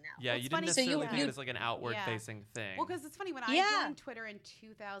iPhone wasn't out. Yeah, you didn't necessarily think it as like an outward-facing thing. Well, because it's funny, when I joined Twitter in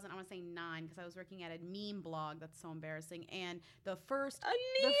 2000, I want to say 9, because I was working at a meme blog. That's so embarrassing. And the first... blog?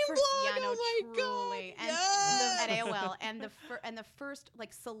 Yeah, no, oh my truly. God. And yes. At AOL. And the first,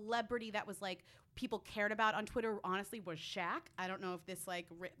 like, celebrity that was, like, people cared about on Twitter, honestly, was Shaq. I don't know if this, like,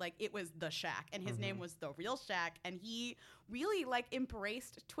 it was the Shaq. And his name was the real Shaq. And he really, like,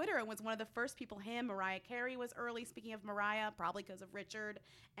 embraced Twitter and was one of the first people. Him, Mariah Carey was early. Speaking of Mariah, probably because of Richard.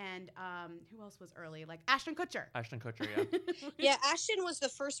 And who else was early? Like, Ashton Kutcher. Ashton Kutcher, yeah. Yeah, Ashton was the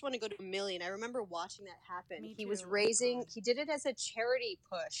first one to go to 1 million. I remember watching that happen. He was raising, he did it as a charity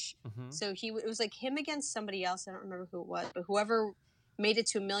push. So it was like him against somebody else. I don't remember who it was, but whoever made it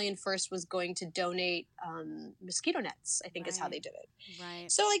to 1 million first was going to donate mosquito nets, I think is how they did it. Right.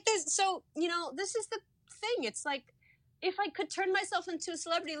 So like this is the thing. It's like, if I could turn myself into a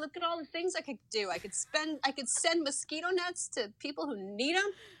celebrity, look at all the things I could do. I could send mosquito nets to people who need them.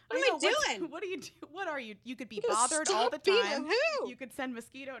 What am I doing? What do you do? What are you? You could be bothered all the time. You could send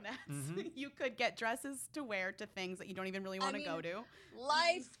mosquito nets. You could get dresses to wear to things that you don't even really want to go to.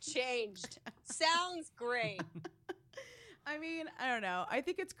 Life changed. Sounds great. I mean, I don't know. I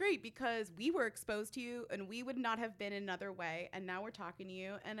think it's great because we were exposed to you and we would not have been another way. And now we're talking to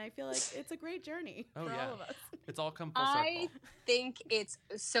you. And I feel like it's a great journey for all of us. It's all come full circle. I think it's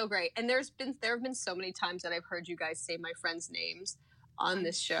so great. And there have been so many times that I've heard you guys say my friends' names on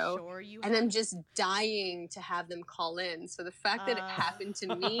this show. Sure you and have. I'm just dying to have them call in. So the fact that it happened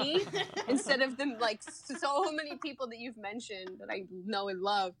to me instead of them, like so many people that you've mentioned that I know and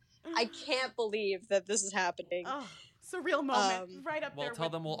love, I can't believe that this is happening. Surreal moment, right up there. We'll tell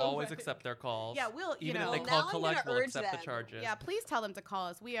them we'll always accept their calls. Yeah, we'll, even if they call collect, we'll accept the charges. Yeah, please tell them to call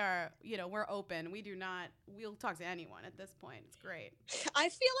us. We are, we're open. We'll talk to anyone at this point. It's great. I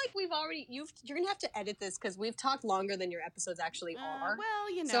feel like you're going to have to edit this because we've talked longer than your episodes actually are.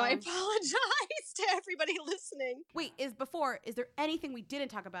 Well, So I apologize to everybody listening. Wait, is there anything we didn't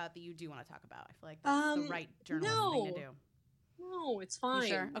talk about that you do want to talk about? I feel like that's the right journalism thing to do. No, it's fine. You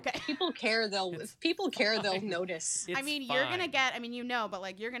sure? Okay. If people care, they'll notice. I mean, you're gonna get. I mean, but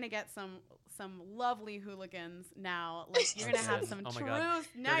like you're gonna get some lovely hooligans now. Like you're gonna have some truth.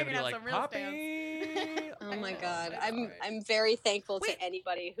 Now you're gonna have some real stands. Oh my God, I'm very thankful to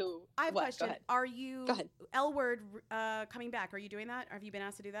anybody who. I have a question. Go ahead. Are you Go ahead. L Word coming back? Are you doing that? Have you been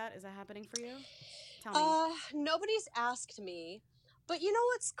asked to do that? Is that happening for you? Tell me. Nobody's asked me, but you know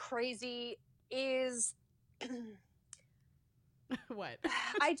what's crazy is. What?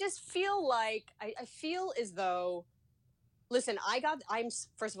 I just feel like I feel as though, listen,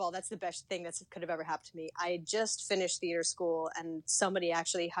 first of all, that's the best thing that could have ever happened to me. I had just finished theater school and somebody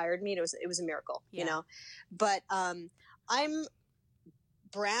actually hired me. It was a miracle, but I'm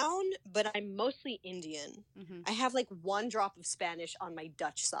brown, but I'm mostly Indian. I have like one drop of Spanish on my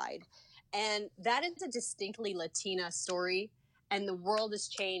Dutch side. And that is a distinctly Latina story. And the world has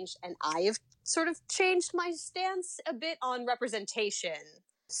changed, and I have sort of changed my stance a bit on representation.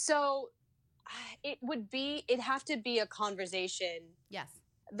 So it'd have to be a conversation. Yes.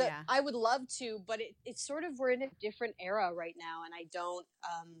 I would love to, but it's sort of, we're in a different era right now, and I don't.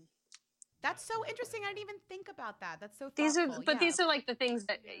 That's so interesting. I didn't even think about that. That's so thoughtful. These are like the things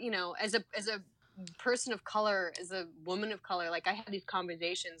that, as a person of color, as a woman of color, like I have these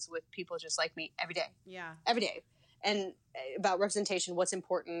conversations with people just like me every day. Yeah. Every day. And about representation, what's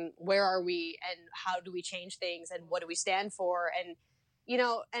important, where are we, and how do we change things, and what do we stand for? And,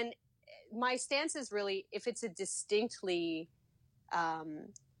 and my stance is really, if it's a distinctly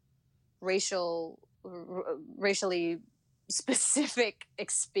racially specific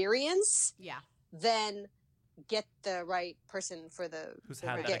experience, then get the right person for who's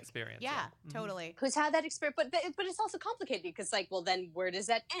had that experience. Yeah, totally. Who's had that experience, but it's also complicated because, like, well, then where does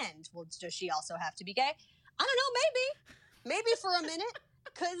that end? Well, does she also have to be gay? I don't know, maybe for a minute,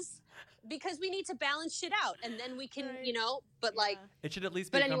 because because we need to balance shit out, and then we can, But like, it should at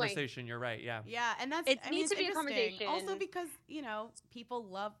least be a conversation. You're right. Yeah. Yeah, and it needs to be a conversation. Also, because people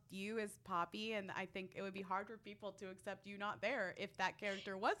love you as Poppy, and I think it would be hard for people to accept you not there if that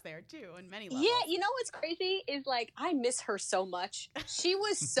character was there too, on many levels. Yeah, you know what's crazy is like I miss her so much. She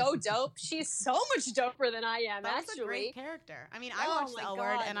was so dope. She's so much doper than I am. That was actually, a great character. I mean, I watched the L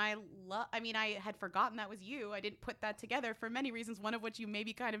Word, and I had forgotten that was you. I didn't put that together for many reasons. One of which you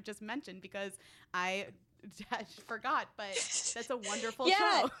maybe kind of just mentioned because I forgot, but that's a wonderful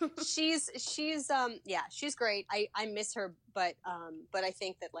show. she's great. I miss her, but I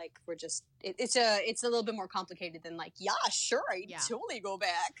think that like we're just it's a little bit more complicated than like sure I totally go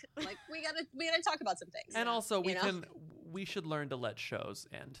back. Like we gotta talk about some things. And also we should learn to let shows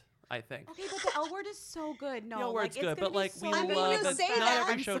end. I think. Okay, but the L Word is so good. No, the L Word's good, but like so we love that not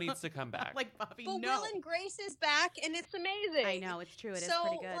every show needs to come back. Like Bobby, but Will and Grace is back, and it's amazing. I know it's true. It is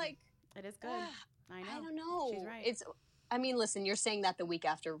pretty good. Like, it is good. I know. I don't know. She's right. I mean, listen, you're saying that the week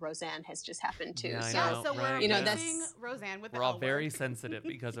after Roseanne has just happened too. Yeah, so we're using Roseanne with the We're all very sensitive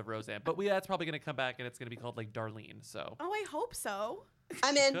because of Roseanne, but that's probably going to come back and it's going to be called like Darlene. So. Oh, I hope so.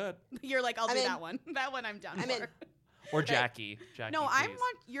 I'm in. Good. You're like, I'll do that one. That one I'm done for. In. Or Jackie. Jackie. No,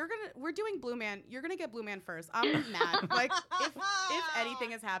 please. we're doing Blue Man. You're gonna get Blue Man first. I'm mad. Like if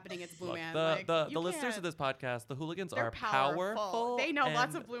anything is happening, it's Blue Man. The listeners of this podcast, the hooligans They're are powerful. They know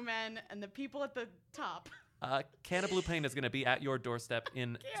lots of Blue Men, and the people at the top. Can of Blue Pain is going to be at your doorstep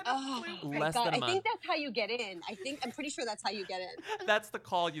in less God. than a month. I think that's how you get in. I'm pretty sure that's how you get in. That's the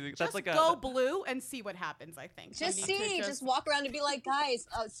call. That's just like go blue and see what happens. I think. Just walk around and be like, guys.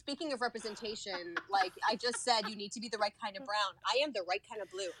 Speaking of representation, like I just said, you need to be the right kind of brown. I am the right kind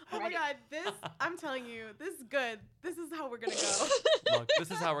of blue. Oh my God, I'm telling you, this is good. This is how we're gonna go. Look, this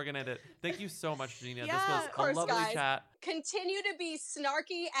is how we're gonna end it. Thank you so much, Gina. Yeah, this was a lovely guys. chat. Continue to be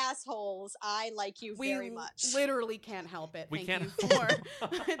snarky assholes. I like you very much. Literally can't help it. Thank you for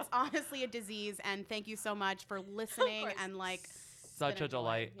it's honestly a disease, and thank you so much for listening and like such a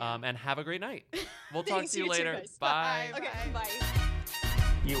delight. Yeah. And have a great night. We'll talk to you later. Too, bye. Okay, bye.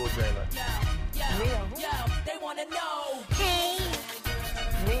 You will dream it. Yo, they want to know. Hey,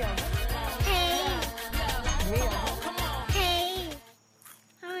 Mia. hey, Mia. Come on. hey.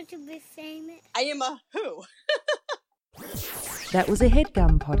 I want to be famous. I am a who. That was a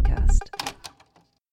HeadGum podcast.